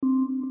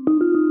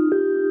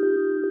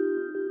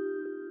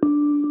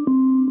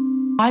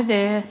Hi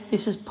there,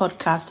 this is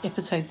podcast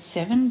episode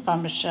 7 by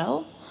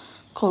Michelle,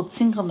 called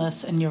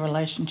Singleness and Your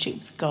Relationship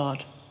with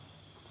God.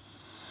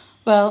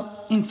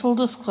 Well, in full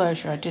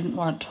disclosure, I didn't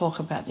want to talk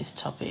about this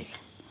topic.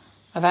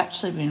 I've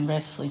actually been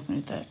wrestling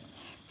with it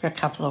for a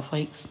couple of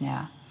weeks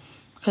now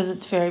because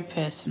it's very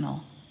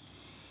personal.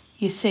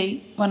 You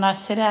see, when I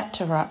set out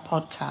to write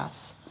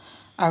podcasts,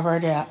 I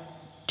wrote out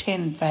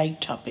 10 vague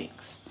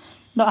topics,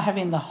 not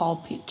having the whole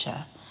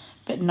picture,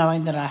 but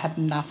knowing that I had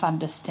enough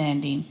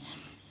understanding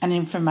and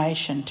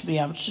information to be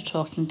able to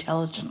talk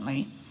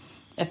intelligently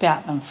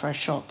about them for a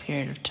short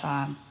period of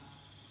time.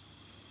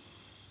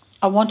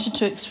 I wanted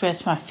to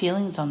express my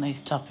feelings on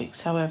these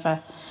topics,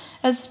 however,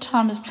 as the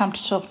time has come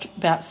to talk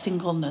about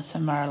singleness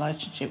and my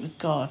relationship with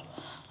God,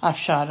 I've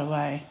shied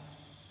away.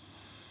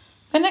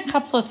 Then a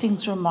couple of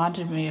things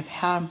reminded me of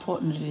how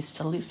important it is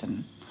to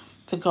listen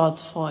for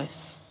God's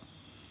voice,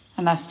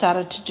 and I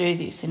started to do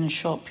this in a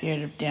short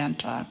period of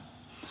downtime.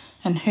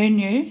 And who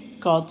knew?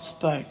 God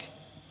spoke.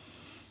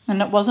 And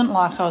it wasn't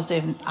like I was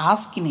even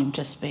asking him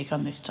to speak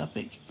on this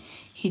topic.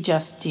 He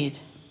just did.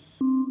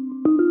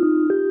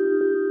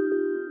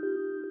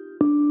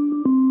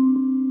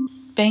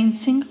 Being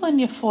single in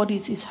your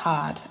 40s is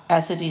hard,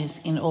 as it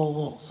is in all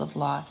walks of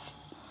life.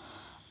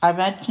 I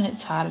imagine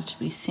it's harder to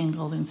be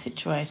single in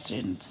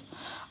situations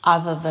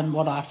other than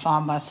what I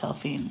find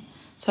myself in,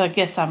 so I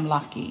guess I'm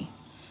lucky.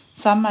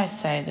 Some may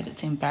say that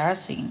it's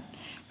embarrassing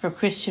for a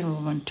Christian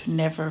woman to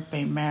never have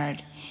been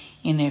married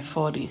in her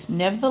 40s.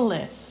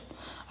 Nevertheless,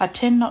 I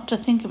tend not to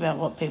think about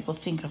what people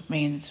think of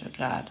me in this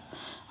regard.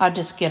 I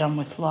just get on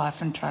with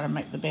life and try to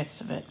make the best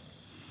of it.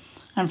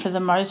 And for the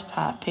most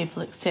part,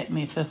 people accept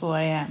me for who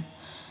I am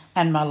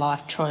and my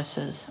life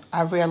choices.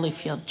 I rarely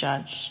feel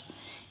judged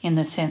in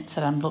the sense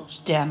that I'm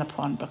looked down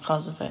upon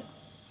because of it.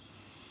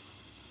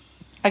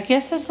 I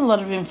guess there's a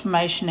lot of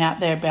information out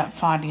there about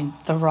finding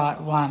the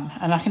right one,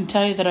 and I can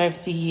tell you that over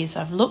the years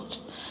I've looked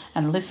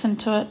and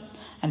listened to it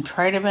and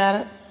prayed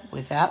about it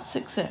without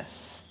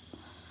success.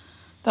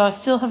 Though I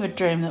still have a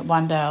dream that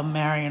one day I'll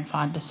marry and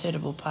find a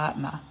suitable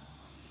partner.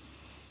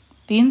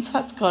 The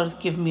insights God has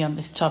given me on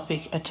this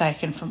topic are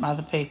taken from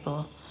other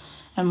people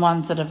and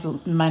ones that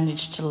have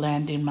managed to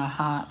land in my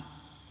heart.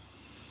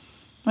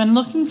 When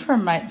looking for a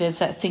mate, there's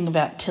that thing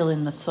about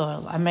tilling the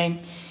soil.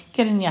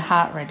 Getting your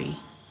heart ready.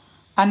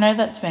 I know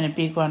that's been a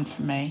big one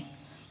for me.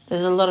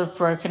 There's a lot of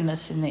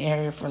brokenness in the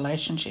area of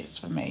relationships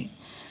for me.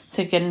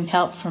 So getting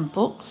help from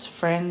books,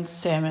 friends,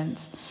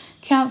 sermons,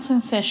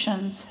 counselling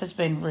sessions has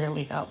been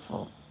really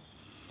helpful.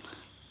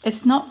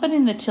 It's not that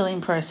in the tilling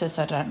process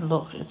I don't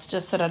look, it's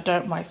just that I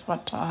don't waste my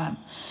time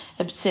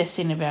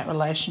obsessing about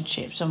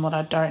relationships and what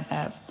I don't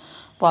have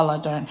while I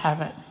don't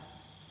have it.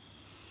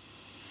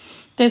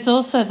 There's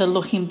also the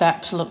looking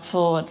back to look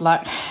forward,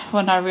 like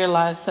when I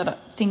realised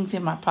that things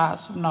in my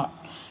past have not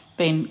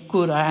been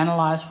good, I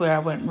analysed where I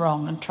went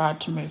wrong and tried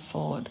to move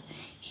forward,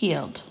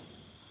 healed.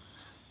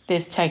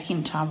 There's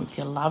taking time with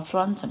your loved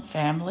ones and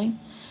family.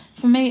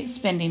 For me, it's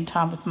spending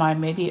time with my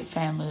immediate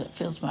family that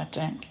fills my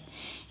tank,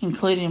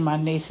 including my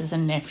nieces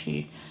and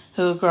nephew,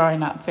 who are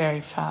growing up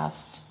very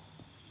fast.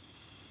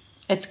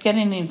 It's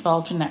getting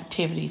involved in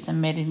activities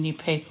and meeting new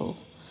people.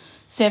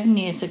 7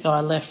 years ago,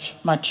 I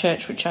left my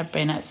church, which I've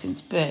been at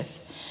since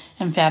birth,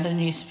 and found a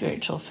new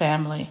spiritual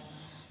family.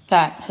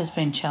 That has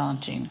been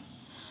challenging.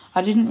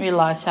 I didn't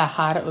realise how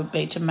hard it would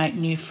be to make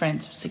new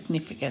friends of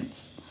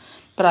significance,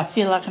 but I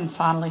feel I can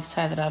finally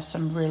say that I have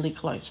some really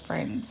close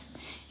friends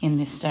in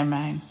this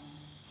domain.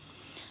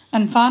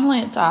 And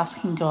finally, it's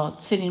asking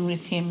God, sitting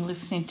with him,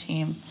 listening to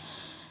him,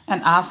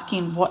 and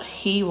asking what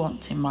he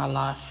wants in my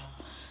life,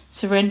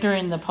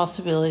 surrendering the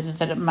possibility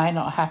that it may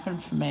not happen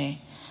for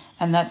me,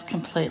 and that's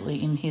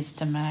completely in his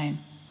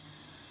domain.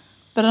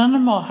 But on a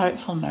more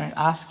hopeful note,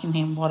 asking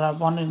him what I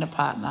want in a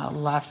partner, a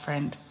life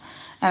friend,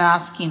 and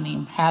asking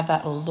him how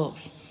that will look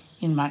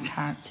in my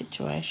current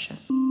situation.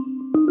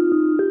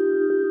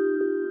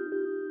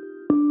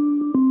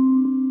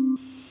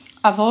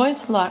 I've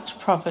always liked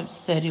Proverbs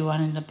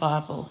 31 in the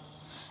Bible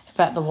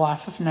about the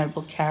wife of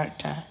noble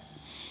character.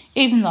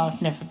 Even though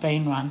I've never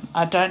been one,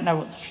 I don't know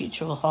what the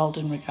future will hold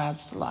in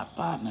regards to life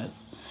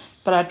partners,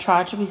 but I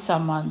try to be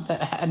someone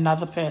that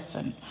another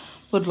person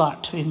would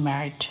like to be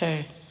married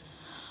to.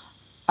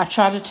 I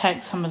try to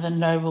take some of the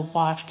noble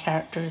wife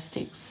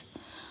characteristics,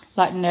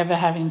 like never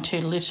having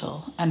too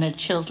little and her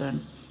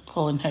children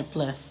calling her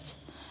blessed.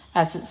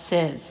 As it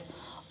says,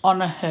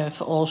 honour her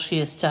for all she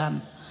has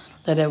done.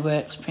 Let her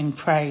works bring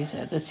praise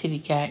at the city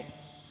gate.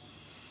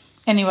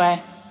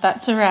 Anyway,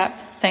 that's a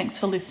wrap. Thanks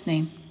for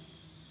listening.